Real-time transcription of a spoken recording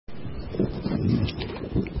The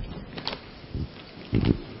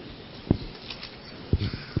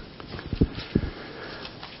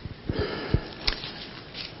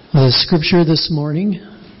scripture this morning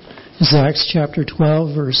is Acts chapter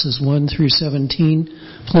 12, verses 1 through 17.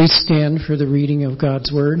 Please stand for the reading of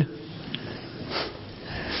God's Word.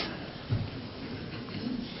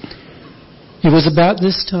 It was about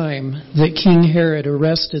this time that King Herod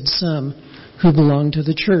arrested some who belonged to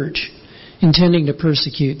the church, intending to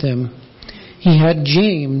persecute them. He had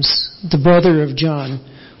James, the brother of John,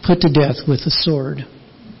 put to death with a sword.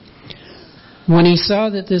 When he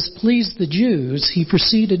saw that this pleased the Jews, he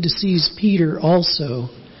proceeded to seize Peter also.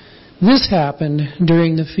 This happened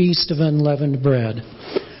during the Feast of Unleavened Bread.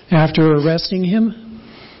 After arresting him,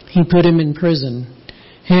 he put him in prison,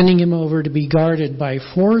 handing him over to be guarded by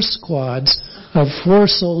 4 squads of 4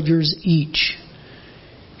 soldiers each.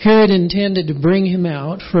 Herod intended to bring him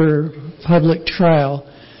out for public trial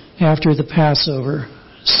after the Passover.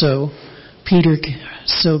 So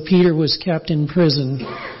Peter was kept in prison.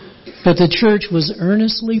 But the church was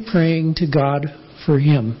earnestly praying to God for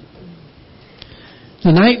him.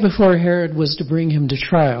 The night before Herod was to bring him to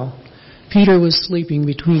trial, Peter was sleeping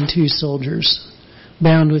between 2 soldiers,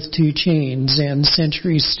 bound with 2 chains, and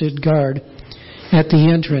sentries stood guard at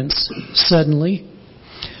the entrance. Suddenly,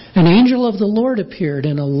 an angel of the Lord appeared,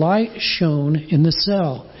 and a light shone in the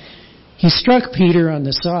cell. He struck Peter on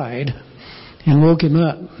the side and woke him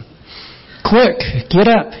up. "Quick, get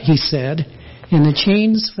up," he said. And the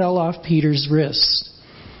chains fell off Peter's wrists.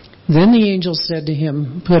 Then the angel said to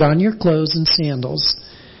him, "Put on your clothes and sandals."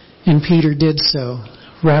 And Peter did so.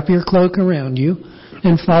 "Wrap your cloak around you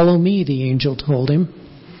and follow me," the angel told him.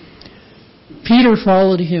 Peter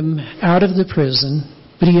followed him out of the prison,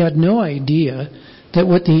 but he had no idea that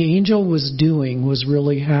what the angel was doing was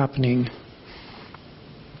really happening.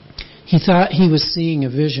 He thought he was seeing a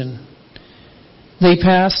vision. They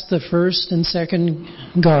passed the first and second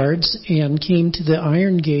guards and came to the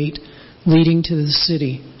iron gate leading to the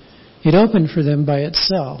city. It opened for them by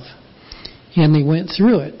itself, and they went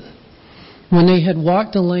through it. When they had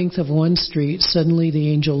walked the length of one street, suddenly the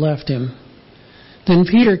angel left him. Then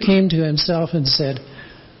Peter came to himself and said,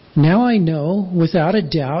 "Now I know without a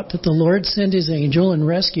doubt that the Lord sent his angel and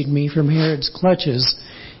rescued me from Herod's clutches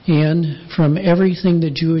and from everything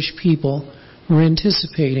the Jewish people were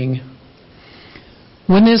anticipating."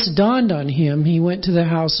 When this dawned on him, he went to the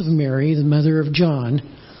house of Mary, the mother of John,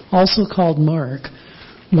 also called Mark,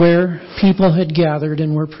 where people had gathered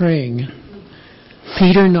and were praying.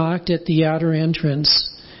 Peter knocked at the outer entrance,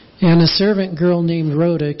 and a servant girl named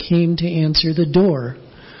Rhoda came to answer the door.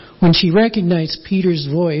 When she recognized Peter's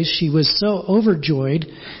voice, she was so overjoyed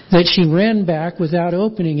that she ran back without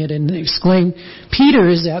opening it and exclaimed, "Peter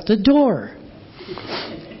is at the door."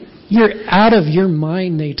 "You're out of your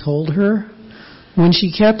mind," they told her. When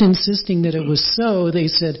she kept insisting that it was so, they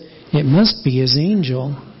said, "It must be his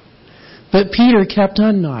angel." But Peter kept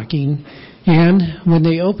on knocking, and when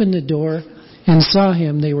they opened the door and saw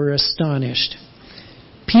him, they were astonished.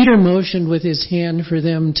 Peter motioned with his hand for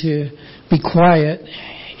them to be quiet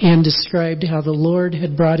and described how the Lord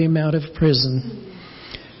had brought him out of prison.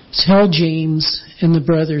 "Tell James and the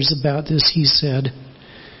brothers about this," he said.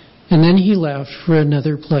 And then he left for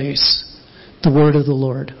another place. The word of the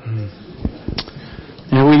Lord.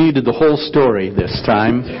 And we needed the whole story this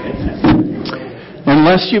time.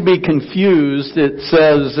 Unless you be confused, it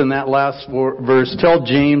says in that last verse, "Tell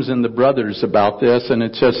James and the brothers about this," and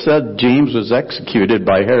it just said James was executed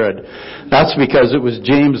by Herod. That's because it was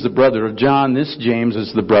James, the brother of John. This James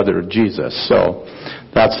is the brother of Jesus. So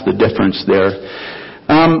that's the difference there.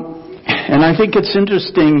 And I think it's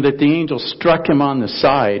interesting that the angel struck him on the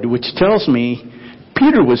side, which tells me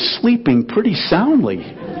Peter was sleeping pretty soundly.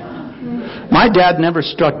 My dad never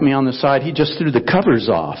struck me on the side. He just threw the covers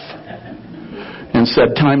off and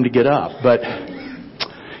said, "Time to get up." But,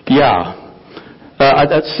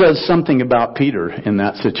 that says something about Peter in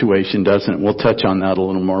that situation, doesn't it? We'll touch on that a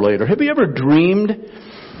little more later. Have you ever dreamed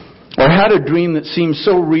or had a dream that seemed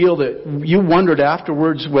so real that you wondered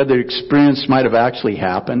afterwards whether the experience might have actually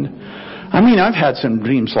happened? I mean, I've had some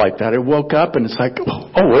dreams like that. I woke up and it's like,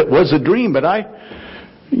 oh, it was a dream, but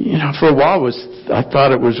for a while I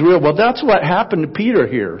thought it was real. Well, that's what happened to Peter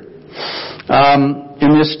here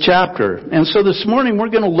in this chapter. And so this morning we're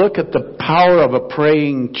going to look at the power of a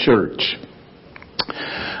praying church.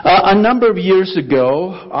 A number of years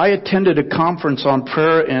ago, I attended a conference on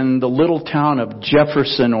prayer in the little town of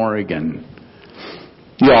Jefferson, Oregon.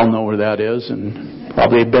 You all know where that is and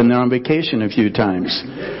probably have been there on vacation a few times.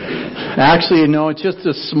 Actually, it's just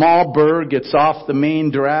a small burg. It's off the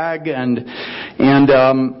main drag, and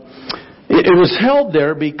It was held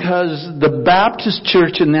there because the Baptist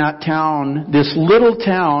church in that town, this little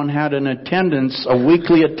town, had a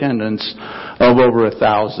weekly attendance of over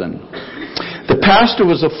 1,000. The pastor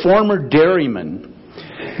was a former dairyman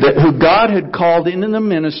who God had called into the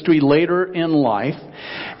ministry later in life.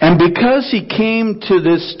 And because he came to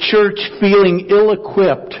this church feeling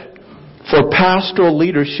ill-equipped for pastoral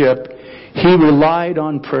leadership, he relied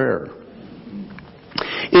on prayer.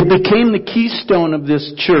 It became the keystone of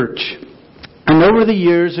this church. And over the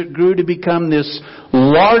years, it grew to become this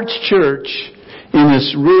large church in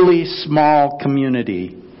this really small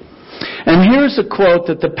community. And here's a quote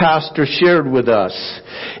that the pastor shared with us.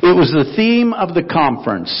 It was the theme of the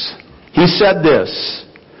conference. He said this: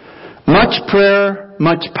 "Much prayer,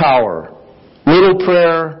 much power. Little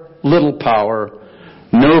prayer, little power.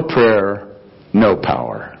 No prayer, no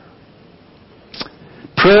power."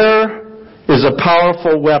 Prayer is a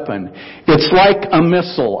powerful weapon. It's like a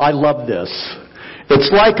missile. I love this.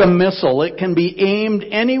 It's like a missile. It can be aimed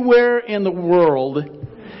anywhere in the world,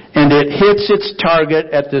 and it hits its target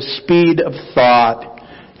at the speed of thought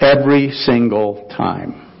every single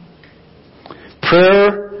time.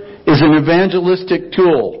 Prayer is an evangelistic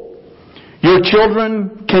tool. Your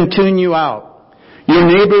children can tune you out. Your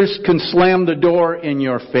neighbors can slam the door in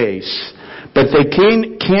your face. But they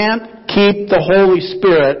can't keep the Holy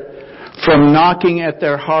Spirit from knocking at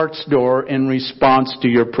their heart's door in response to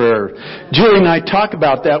your prayer. Julie and I talk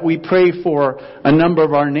about that. We pray for a number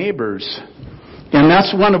of our neighbors. And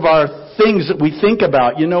that's one of our things that we think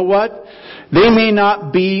about. You know what? They may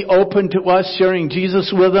not be open to us sharing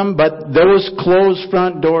Jesus with them, but those closed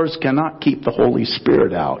front doors cannot keep the Holy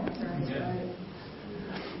Spirit out.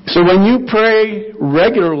 So when you pray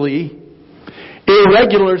regularly,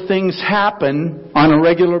 irregular things happen on a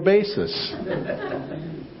regular basis.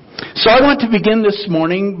 So I want to begin this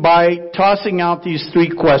morning by tossing out these 3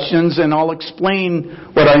 questions, and I'll explain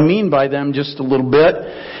what I mean by them just a little bit.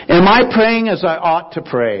 Am I praying as I ought to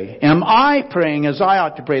pray? Am I praying as I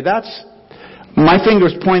ought to pray? That's my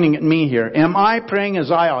finger's pointing at me here. Am I praying as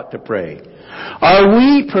I ought to pray? Are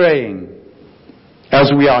we praying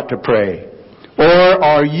as we ought to pray? Or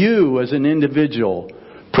are you as an individual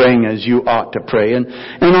praying as you ought to pray? And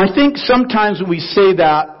I think sometimes when we say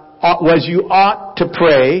that, as you ought to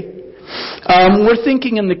pray, we're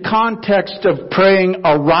thinking in the context of praying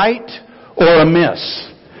aright or amiss.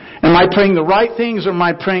 Am I praying the right things or am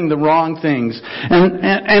I praying the wrong things?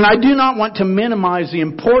 And I do not want to minimize the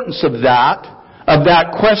importance of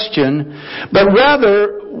that question, but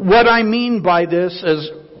rather what I mean by this is,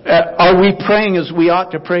 are we praying as we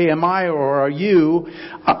ought to pray? Am I or are you?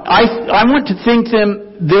 I want to think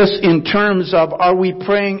this in terms of, are we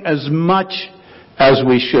praying as much as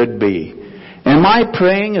we should be? Am I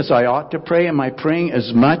praying as I ought to pray? Am I praying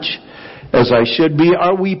as much as I should be?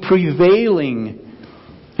 Are we prevailing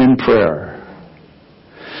in prayer?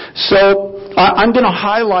 So I'm going to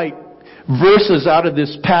highlight verses out of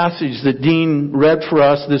this passage that Dean read for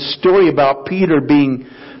us, this story about Peter being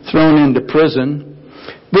thrown into prison.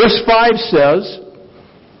 Verse 5 says,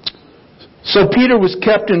 "So Peter was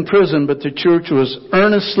kept in prison, but the church was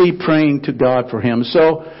earnestly praying to God for him."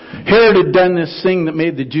 So Herod had done this thing that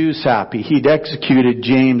made the Jews happy. He'd executed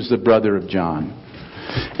James, the brother of John.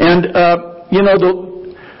 And,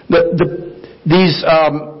 these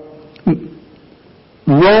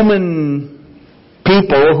Roman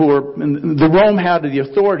people Rome had the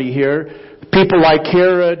authority here. People like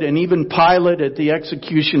Herod and even Pilate at the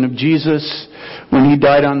execution of Jesus when he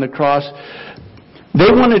died on the cross.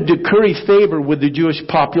 They wanted to curry favor with the Jewish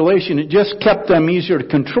population. It just kept them easier to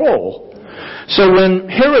control. So when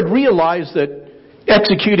Herod realized that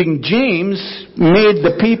executing James made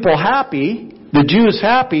the people happy, the Jews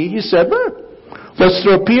happy, he said, let's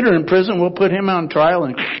throw Peter in prison, we'll put him on trial,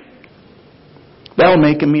 and that'll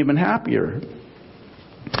make him even happier.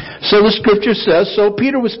 So the scripture says, so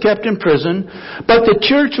Peter was kept in prison, but the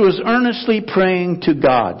church was earnestly praying to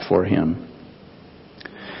God for him.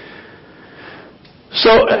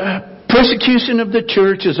 So persecution of the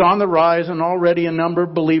church is on the rise, and already a number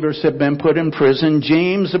of believers have been put in prison.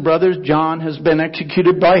 James, the brother of John, has been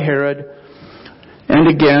executed by Herod. And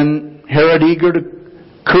again, Herod, eager to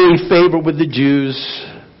curry favor with the Jews,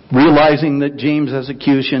 realizing that James'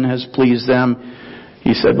 execution has pleased them,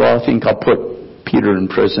 he said, well, I think I'll put Peter in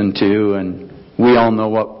prison too, and we all know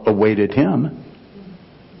what awaited him.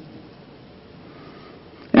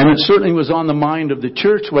 And it certainly was on the mind of the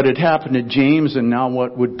church what had happened to James and now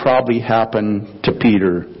what would probably happen to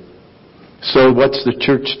Peter. So what's the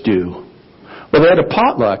church do? Well, they had a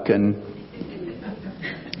potluck, and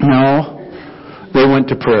no, they went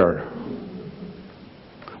to prayer.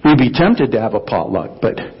 We'd be tempted to have a potluck,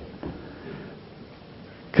 but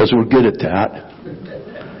because we're good at that.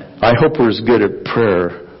 I hope we're as good at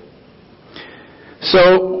prayer.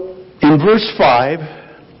 So, in verse 5,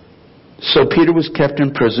 so Peter was kept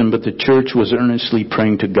in prison, but the church was earnestly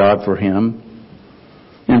praying to God for him.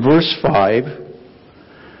 In verse 5,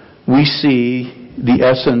 we see the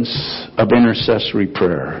essence of intercessory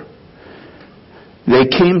prayer. They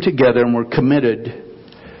came together and were committed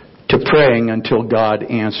to praying until God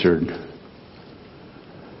answered.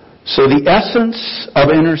 So the essence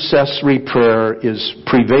of intercessory prayer is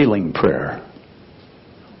prevailing prayer.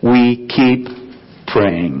 We keep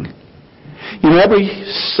praying. You know, every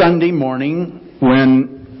Sunday morning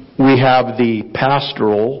when we have the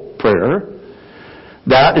pastoral prayer,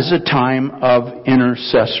 that is a time of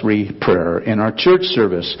intercessory prayer in our church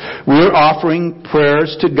service. We're offering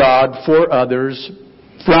prayers to God for others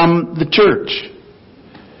from the church.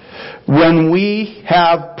 When we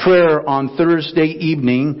have prayer on Thursday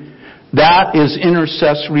evening, that is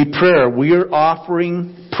intercessory prayer. We are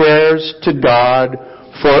offering prayers to God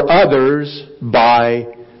for others by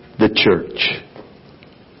the church.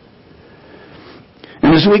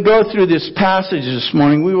 And as we go through this passage this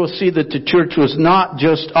morning, we will see that the church was not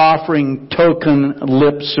just offering token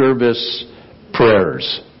lip service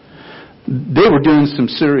prayers. They were doing some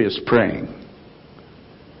serious praying.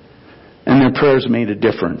 And their prayers made a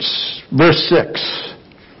difference. Verse 6.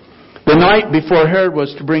 The night before Herod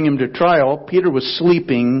was to bring him to trial, Peter was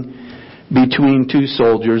sleeping between two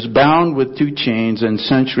soldiers, bound with two chains, and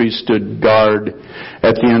sentries stood guard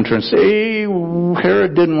at the entrance.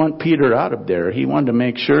 Herod didn't want Peter out of there. He wanted to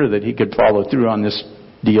make sure that he could follow through on this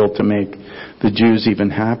deal to make the Jews even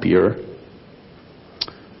happier.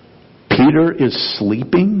 Peter is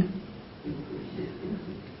sleeping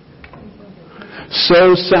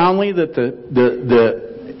so soundly that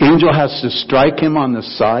the angel has to strike him on the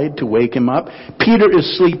side to wake him up. Peter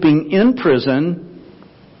is sleeping in prison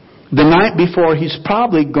the night before he's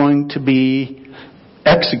probably going to be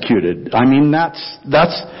executed. I mean, that's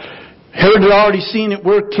Herod had already seen it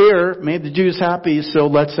work here, made the Jews happy, so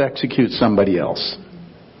let's execute somebody else.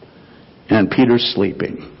 And Peter's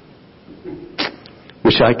sleeping.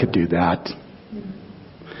 Wish I could do that.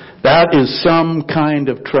 That is some kind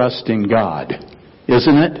of trust in God,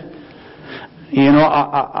 isn't it? You know,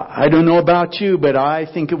 I don't know about you, but I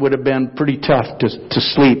think it would have been pretty tough to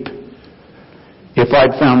sleep if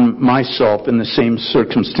I'd found myself in the same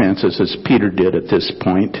circumstances as Peter did at this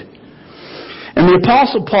point. And the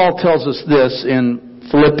Apostle Paul tells us this in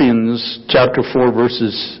Philippians chapter 4,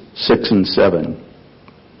 verses 6 and 7.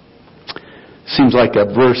 Seems like a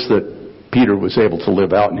verse that Peter was able to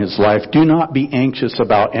live out in his life. Do not be anxious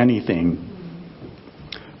about anything.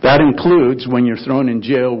 That includes when you're thrown in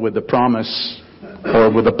jail with the promise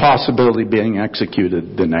or with the possibility of being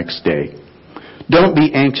executed the next day. Don't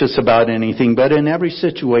be anxious about anything, but in every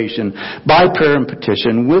situation, by prayer and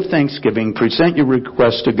petition, with thanksgiving, present your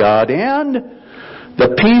request to God, and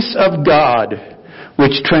the peace of God,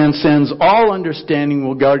 which transcends all understanding,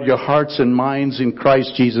 will guard your hearts and minds in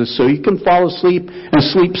Christ Jesus, so you can fall asleep and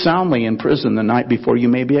sleep soundly in prison the night before you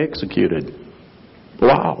may be executed.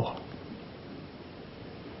 Wow.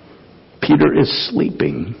 Peter is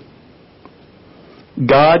sleeping.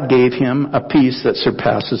 God gave him a peace that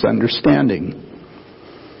surpasses understanding.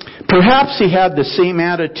 Perhaps he had the same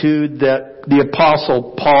attitude that the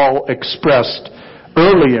Apostle Paul expressed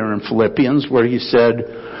earlier in Philippians, where he said,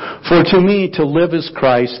 "For to me to live is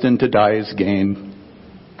Christ and to die is gain."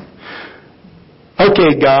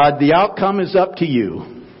 Okay, God, the outcome is up to you.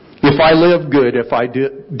 If I live, good. If I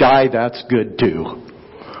die, that's good too.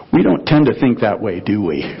 We don't tend to think that way, do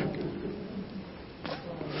we?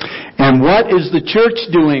 And what is the church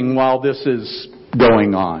doing while this is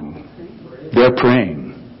going on? They're praying.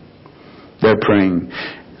 They're praying.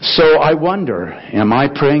 So I wonder, am I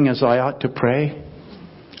praying as I ought to pray?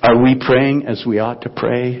 Are we praying as we ought to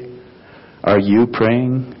pray? Are you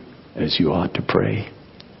praying as you ought to pray?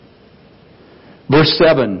 Verse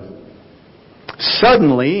 7.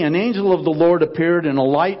 Suddenly, an angel of the Lord appeared and a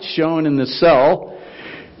light shone in the cell.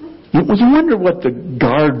 You wonder what the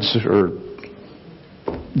guards are.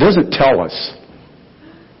 Doesn't tell us.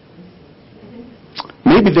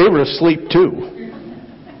 Maybe they were asleep too.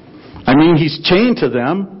 I mean, he's chained to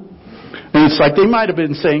them. And it's like they might have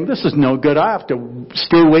been saying, this is no good. I have to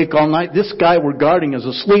stay awake all night. This guy we're guarding is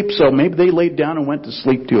asleep, so maybe they laid down and went to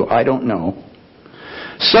sleep too. I don't know.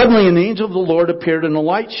 Suddenly an angel of the Lord appeared and a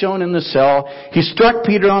light shone in the cell. He struck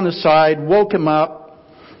Peter on the side, woke him up.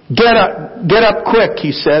 Get up quick,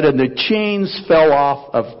 he said, and the chains fell off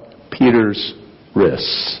of Peter's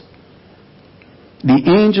wrists. The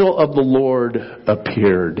angel of the Lord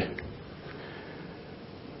appeared.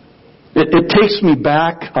 It takes me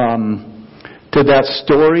back to that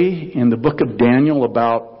story in the book of Daniel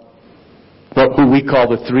about who we call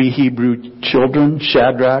the three Hebrew children,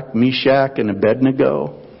 Shadrach, Meshach, and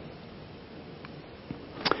Abednego.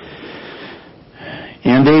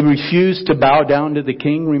 And they refused to bow down to the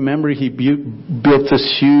king. Remember, he built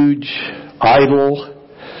this huge idol.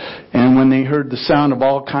 And when they heard the sound of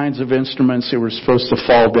all kinds of instruments, they were supposed to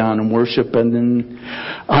fall down and worship. And then,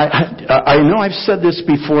 I know I've said this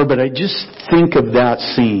before, but I just think of that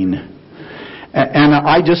scene. And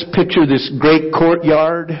I just picture this great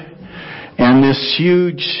courtyard and this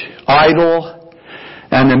huge idol.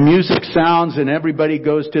 And the music sounds and everybody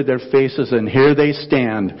goes to their faces and here they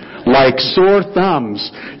stand like sore thumbs.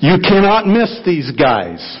 You cannot miss these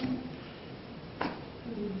guys.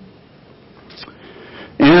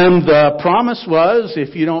 And the promise was,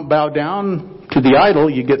 if you don't bow down to the idol,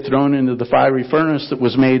 you get thrown into the fiery furnace that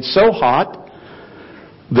was made so hot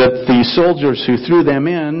that the soldiers who threw them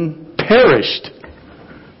in perished.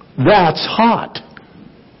 That's hot.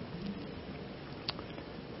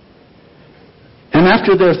 And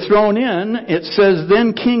after they're thrown in, it says,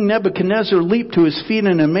 then King Nebuchadnezzar leaped to his feet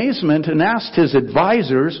in amazement and asked his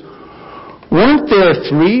advisors, weren't there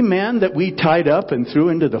 3 men that we tied up and threw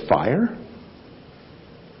into the fire?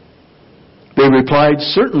 They replied,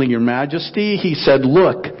 certainly, Your Majesty. He said,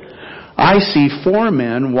 look, I see 4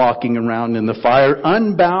 men walking around in the fire,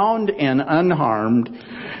 unbound and unharmed,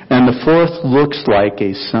 and the 4th looks like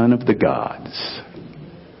a son of the gods.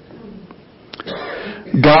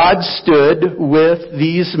 God stood with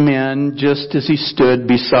these men just as he stood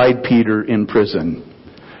beside Peter in prison.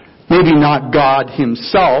 Maybe not God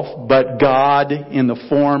himself, but God in the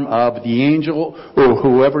form of the angel or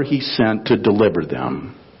whoever he sent to deliver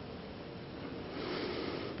them.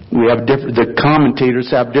 The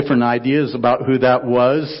commentators have different ideas about who that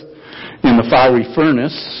was in the fiery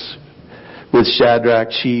furnace with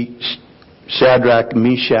Shadrach,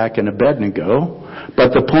 Meshach, and Abednego.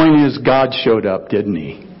 But the point is, God showed up, didn't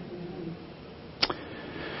he?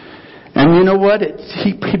 And you know what?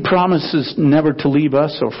 He promises never to leave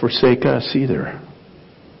us or forsake us either.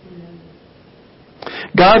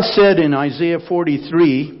 God said in Isaiah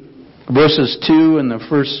 43, verses 2 and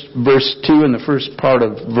verse 2 and the first part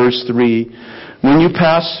of verse 3, when you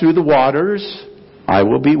pass through the waters, I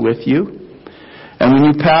will be with you. And when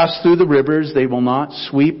you pass through the rivers, they will not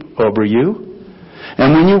sweep over you.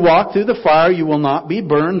 And when you walk through the fire, you will not be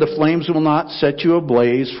burned. The flames will not set you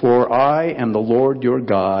ablaze. For I am the Lord your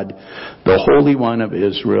God, the Holy One of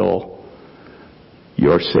Israel,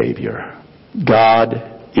 your Savior. God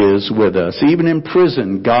is with us. Even in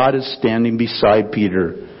prison, God is standing beside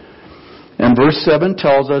Peter. And verse 7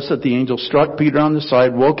 tells us that the angel struck Peter on the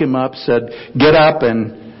side, woke him up, said, get up,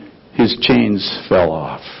 and his chains fell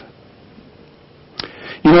off.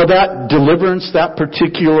 You know, that deliverance, that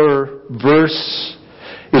particular verse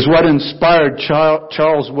is what inspired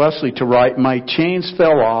Charles Wesley to write, my chains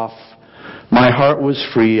fell off, my heart was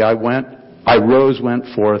free, I rose, went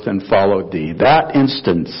forth, and followed thee. That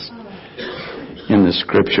instance in the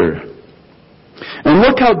Scripture. And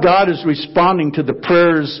look how God is responding to the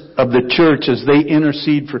prayers of the church as they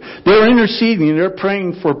intercede they're interceding, they're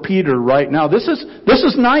praying for Peter right now. This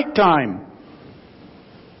is nighttime.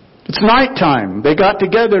 It's nighttime. They got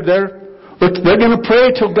together. They're going to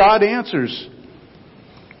pray till God answers.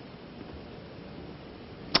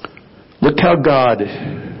 Look how God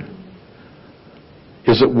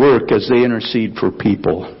is at work as they intercede for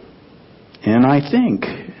people. And I think,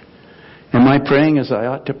 am I praying as I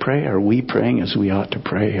ought to pray? Are we praying as we ought to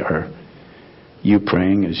pray? Are you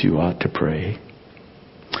praying as you ought to pray?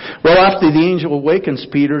 Well, after the angel awakens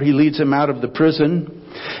Peter, he leads him out of the prison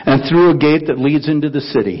and through a gate that leads into the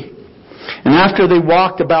city. And after they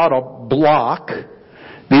walked about a block,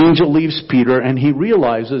 the angel leaves Peter and he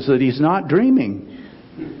realizes that he's not dreaming.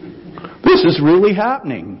 This is really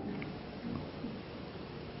happening.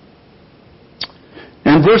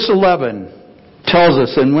 And verse 11 tells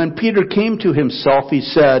us, and when Peter came to himself, he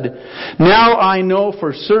said, now I know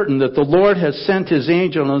for certain that the Lord has sent his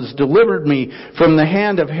angel and has delivered me from the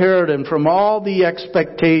hand of Herod and from all the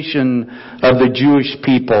expectation of the Jewish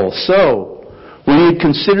people. So, when he had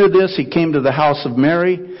considered this, he came to the house of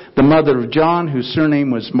Mary, the mother of John, whose surname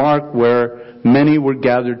was Mark, where many were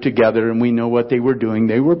gathered together, and we know what they were doing.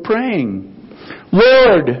 They were praying.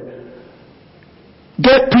 Lord,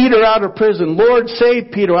 get Peter out of prison. Lord,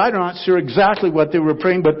 save Peter. I'm not sure exactly what they were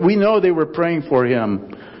praying, but we know they were praying for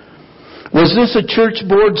him. Was this a church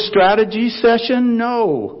board strategy session?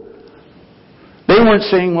 No. They weren't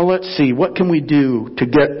saying, well, let's see, what can we do to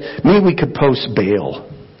get, maybe we could post bail.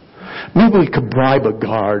 Maybe we could bribe a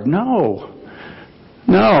guard. No.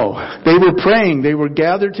 No, they were praying. They were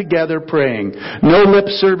gathered together praying. No lip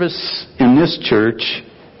service in this church.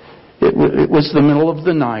 It was the middle of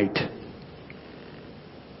the night.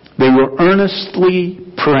 They were earnestly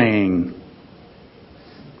praying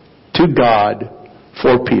to God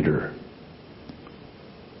for Peter.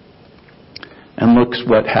 And look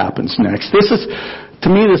what happens next. To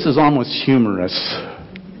me, this is almost humorous.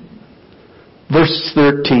 Verse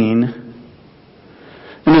 13.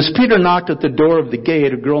 And as Peter knocked at the door of the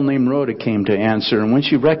gate, a girl named Rhoda came to answer. And when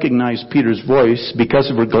she recognized Peter's voice,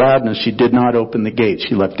 because of her gladness, she did not open the gate.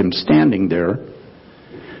 She left him standing there,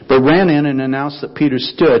 but ran in and announced that Peter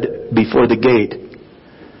stood before the gate.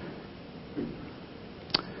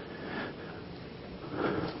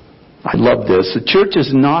 I love this. The church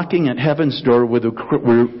is knocking at heaven's door with a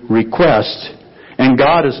request, and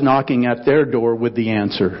God is knocking at their door with the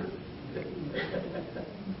answer.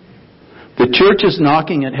 The church is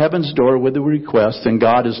knocking at heaven's door with a request, and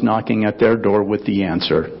God is knocking at their door with the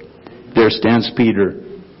answer. There stands Peter.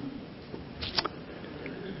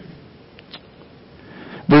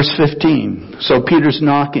 Verse 15. So Peter's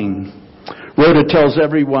knocking. Rhoda tells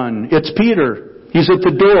everyone, "It's Peter. He's at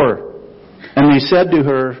the door." And they said to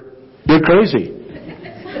her, "You're crazy."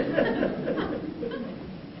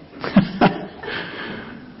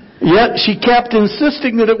 Yet she kept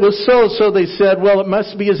insisting that it was so they said, "Well, it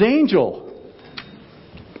must be his angel."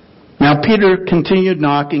 Now Peter continued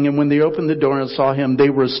knocking, and when they opened the door and saw him, they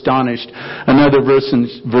were astonished. Another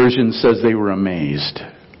version says they were amazed.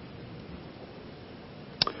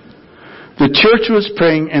 The church was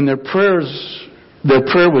praying, and their prayer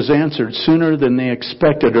was answered sooner than they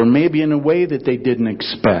expected, or maybe in a way that they didn't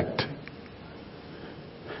expect.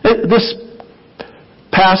 This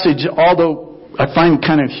passage, although I find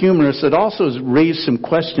kind of humorous, it also has raised some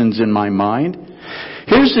questions in my mind.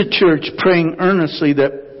 Here's the church praying earnestly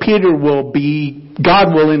that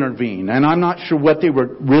God will intervene. And I'm not sure what they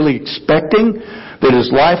were really expecting, that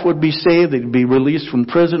his life would be saved, that he'd be released from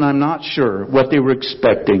prison. I'm not sure what they were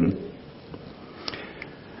expecting.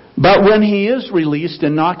 But when he is released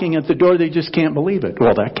and knocking at the door, they just can't believe it.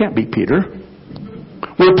 Well, that can't be Peter.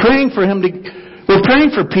 We're praying for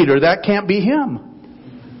Peter. That can't be him.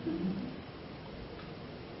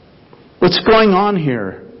 What's going on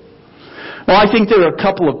here? Well, I think there are a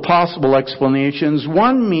couple of possible explanations.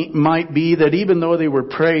 One might be that even though they were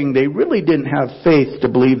praying, they really didn't have faith to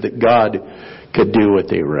believe that God could do what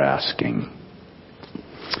they were asking.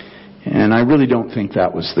 And I really don't think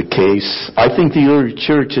that was the case. I think the early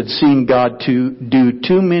church had seen God do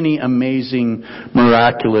too many amazing,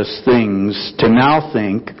 miraculous things to now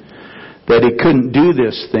think that He couldn't do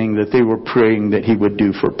this thing that they were praying that He would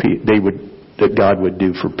do that God would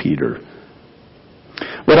do for Peter.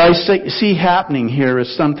 What I see happening here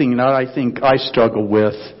is something that I think I struggle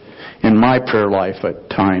with in my prayer life at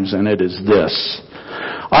times, and it is this.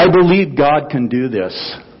 I believe God can do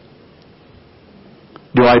this.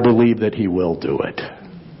 Do I believe that He will do it?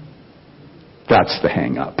 That's the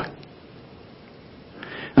hang-up.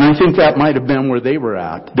 And I think that might have been where they were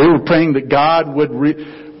at. They were praying that God would,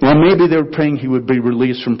 maybe they were praying He would be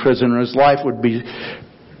released from prison or His life would be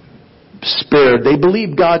spared. They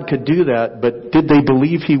believed God could do that, but did they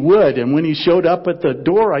believe He would? And when He showed up at the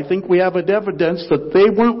door, I think we have evidence that they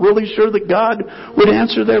weren't really sure that God would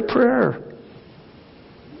answer their prayer.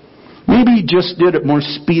 Maybe He just did it more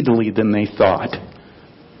speedily than they thought.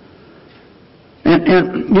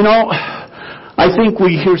 And I think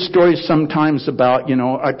we hear stories sometimes about,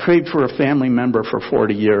 I prayed for a family member for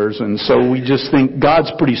 40 years, and so we just think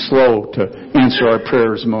God's pretty slow to answer our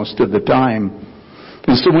prayers most of the time.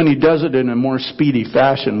 And so when He does it in a more speedy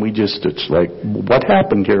fashion, it's like, what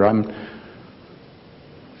happened here?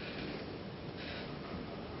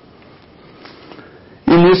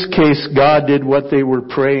 In this case, God did what they were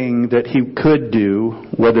praying that He could do,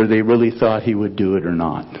 whether they really thought He would do it or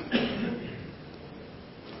not.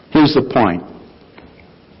 Here's the point.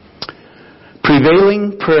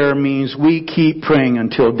 Prevailing prayer means we keep praying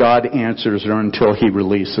until God answers or until He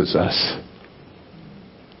releases us.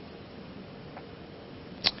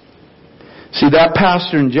 See, that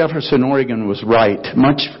pastor in Jefferson, Oregon was right.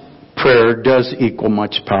 Much prayer does equal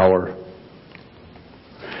much power.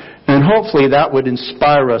 And hopefully that would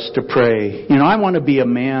inspire us to pray. I want to be a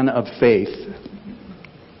man of faith.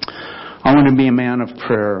 I want to be a man of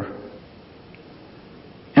prayer.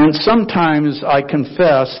 And sometimes I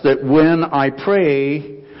confess that when I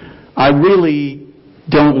pray, I really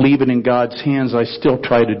don't leave it in God's hands. I still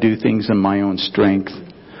try to do things in my own strength.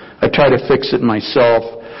 I try to fix it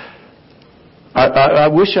myself. I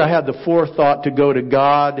wish I had the forethought to go to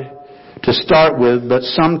God to start with, but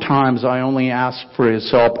sometimes I only ask for His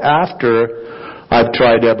help after I've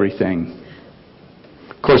tried everything.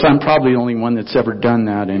 Of course, I'm probably the only one that's ever done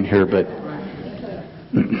that in here, but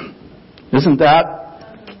isn't that?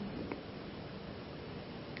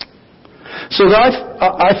 So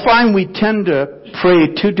I find we tend to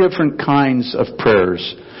pray two different kinds of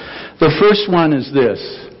prayers. The first one is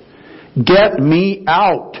this: get me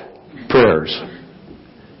out prayers.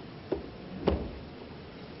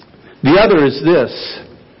 The other is this: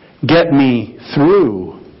 get me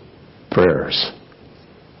through prayers.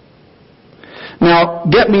 Now,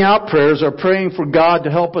 get me out prayers are praying for God to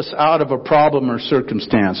help us out of a problem or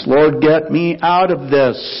circumstance. Lord, get me out of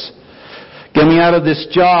this. Get me out of this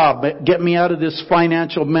job. Get me out of this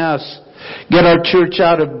financial mess. Get our church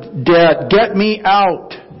out of debt. Get me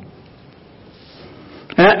out.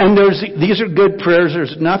 And these are good prayers.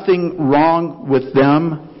 There's nothing wrong with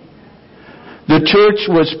them. The church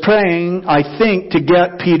was praying, I think, to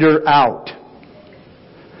get Peter out.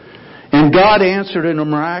 And God answered in a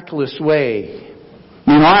miraculous way.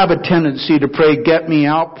 You know, I have a tendency to pray get me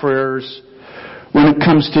out prayers when it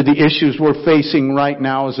comes to the issues we're facing right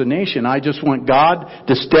now as a nation. I just want God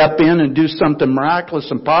to step in and do something miraculous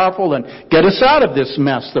and powerful and get us out of this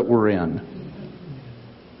mess that we're in.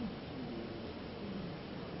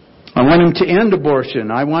 I want Him to end abortion.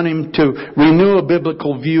 I want Him to renew a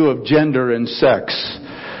biblical view of gender and sex.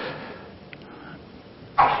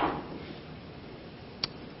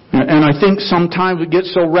 And I think sometimes we get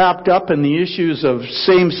so wrapped up in the issues of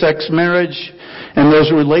same-sex marriage and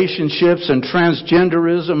those relationships and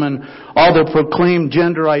transgenderism and all the proclaimed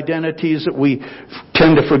gender identities that we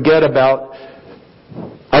tend to forget about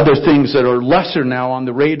other things that are lesser now on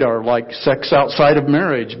the radar, like sex outside of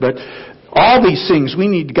marriage. But all these things, we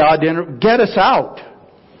need God to enter. Get us out.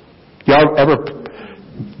 Y'all ever,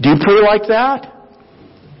 do you pray like that?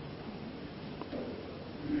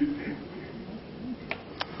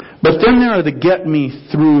 But then there are the get me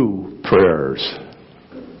through prayers.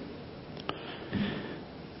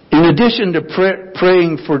 In addition to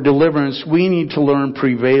praying for deliverance, we need to learn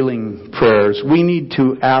prevailing prayers. We need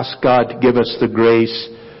to ask God to give us the grace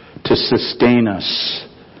to sustain us,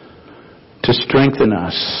 to strengthen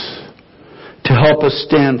us, to help us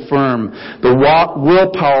stand firm, the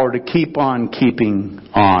willpower to keep on keeping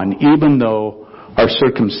on, even though our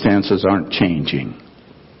circumstances aren't changing.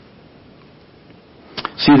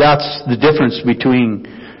 See, that's the difference between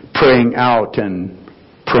praying out and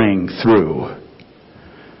praying through.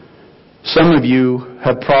 Some of you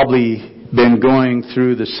have probably been going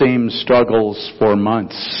through the same struggles for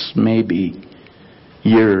months, maybe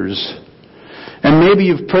years. And maybe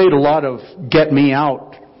you've prayed a lot of get me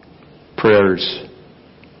out prayers.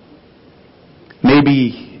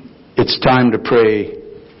 Maybe it's time to pray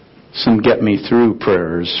some get me through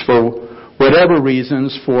prayers. For whatever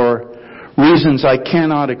reasons, for reasons I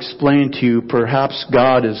cannot explain to you, perhaps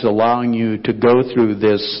God is allowing you to go through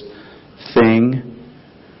this thing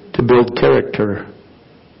to build character,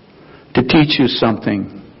 to teach you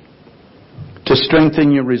something, to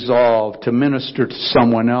strengthen your resolve, to minister to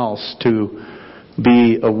someone else, to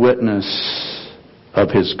be a witness of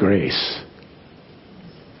His grace,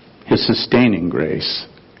 His sustaining grace,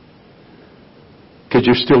 because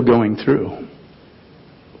you're still going through.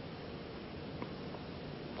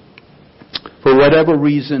 For whatever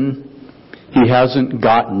reason, He hasn't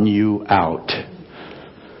gotten you out.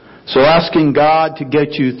 So asking God to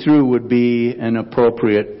get you through would be an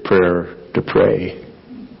appropriate prayer to pray.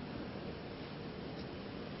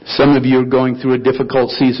 Some of you are going through a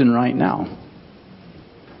difficult season right now.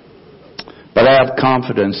 But I have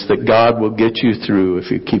confidence that God will get you through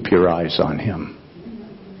if you keep your eyes on Him,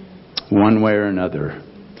 one way or another.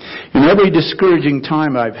 And every discouraging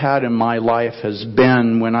time I've had in my life has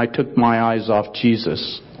been when I took my eyes off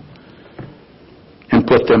Jesus and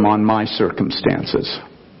put them on my circumstances.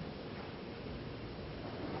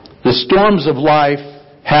 The storms of life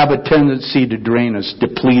have a tendency to drain us,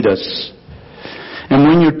 deplete us. And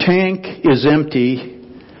when your tank is empty,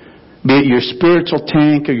 be it your spiritual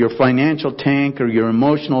tank or your financial tank or your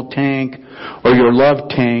emotional tank or your love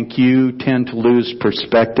tank, you tend to lose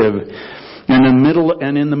perspective. And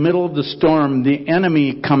in the middle of the storm, the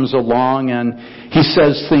enemy comes along and he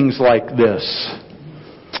says things like this: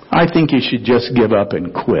 I think you should just give up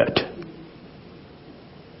and quit.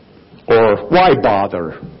 Or, why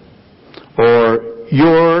bother? Or,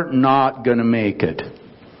 you're not going to make it.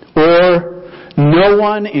 Or, no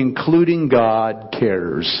one, including God,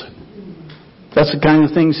 cares. That's the kind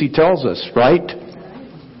of things he tells us, right?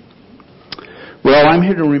 Well, I'm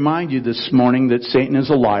here to remind you this morning that Satan is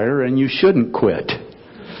a liar and you shouldn't quit.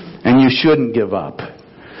 And you shouldn't give up.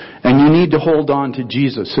 And you need to hold on to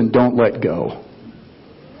Jesus and don't let go.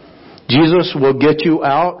 Jesus will get you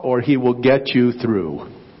out or He will get you through.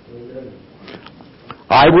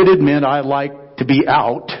 I would admit I like to be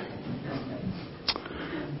out,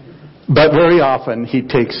 but very often He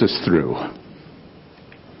takes us through.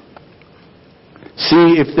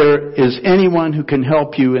 See, if there is anyone who can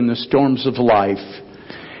help you in the storms of life,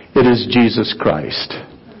 it is Jesus Christ.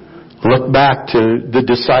 Look back to the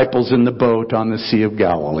disciples in the boat on the Sea of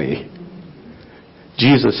Galilee.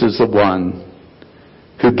 Jesus is the one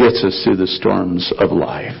who gets us through the storms of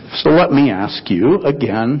life. So let me ask you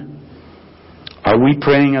again, are we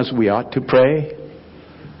praying as we ought to pray?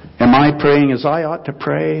 Am I praying as I ought to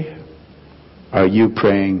pray? Are you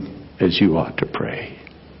praying as you ought to pray?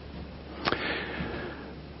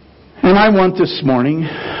 And I want this morning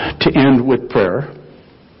to end with prayer.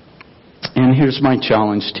 And here's my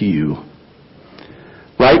challenge to you.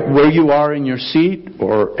 Right where you are in your seat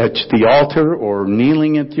or at the altar or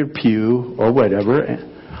kneeling at your pew or whatever,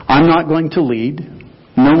 I'm not going to lead.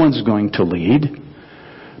 No one's going to lead.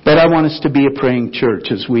 But I want us to be a praying church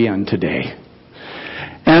as we end today.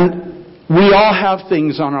 And we all have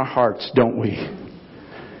things on our hearts, don't we?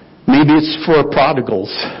 Maybe it's for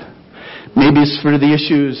prodigals. Maybe it's for the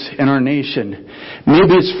issues in our nation.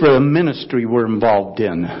 Maybe it's for a ministry we're involved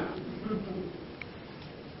in.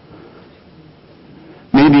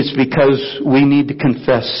 Maybe it's because we need to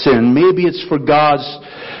confess sin. Maybe it's for God's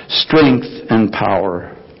strength and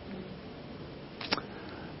power.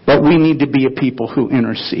 But we need to be a people who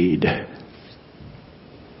intercede.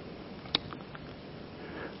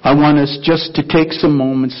 I want us just to take some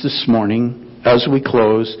moments this morning as we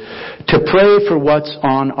close to pray for what's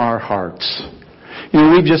on our hearts.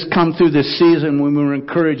 We've just come through this season when we were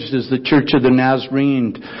encouraged as the Church of the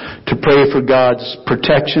Nazarene to pray for God's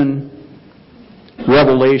protection,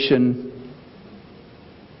 revelation,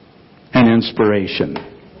 and inspiration.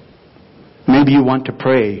 Maybe you want to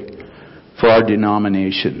pray for our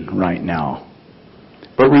denomination right now.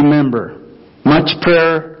 But remember, much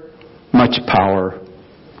prayer, much power.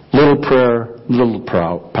 Little prayer, little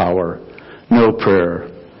power. No prayer,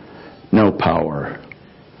 no power.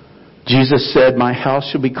 Jesus said, my house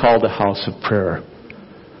shall be called a house of prayer.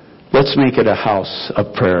 Let's make it a house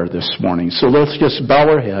of prayer this morning. So let's just bow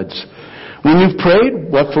our heads. When you've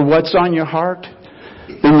prayed for what's on your heart,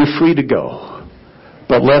 then you're free to go.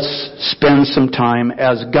 But let's spend some time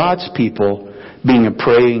as God's people being a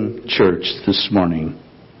praying church this morning.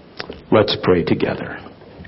 Let's pray together.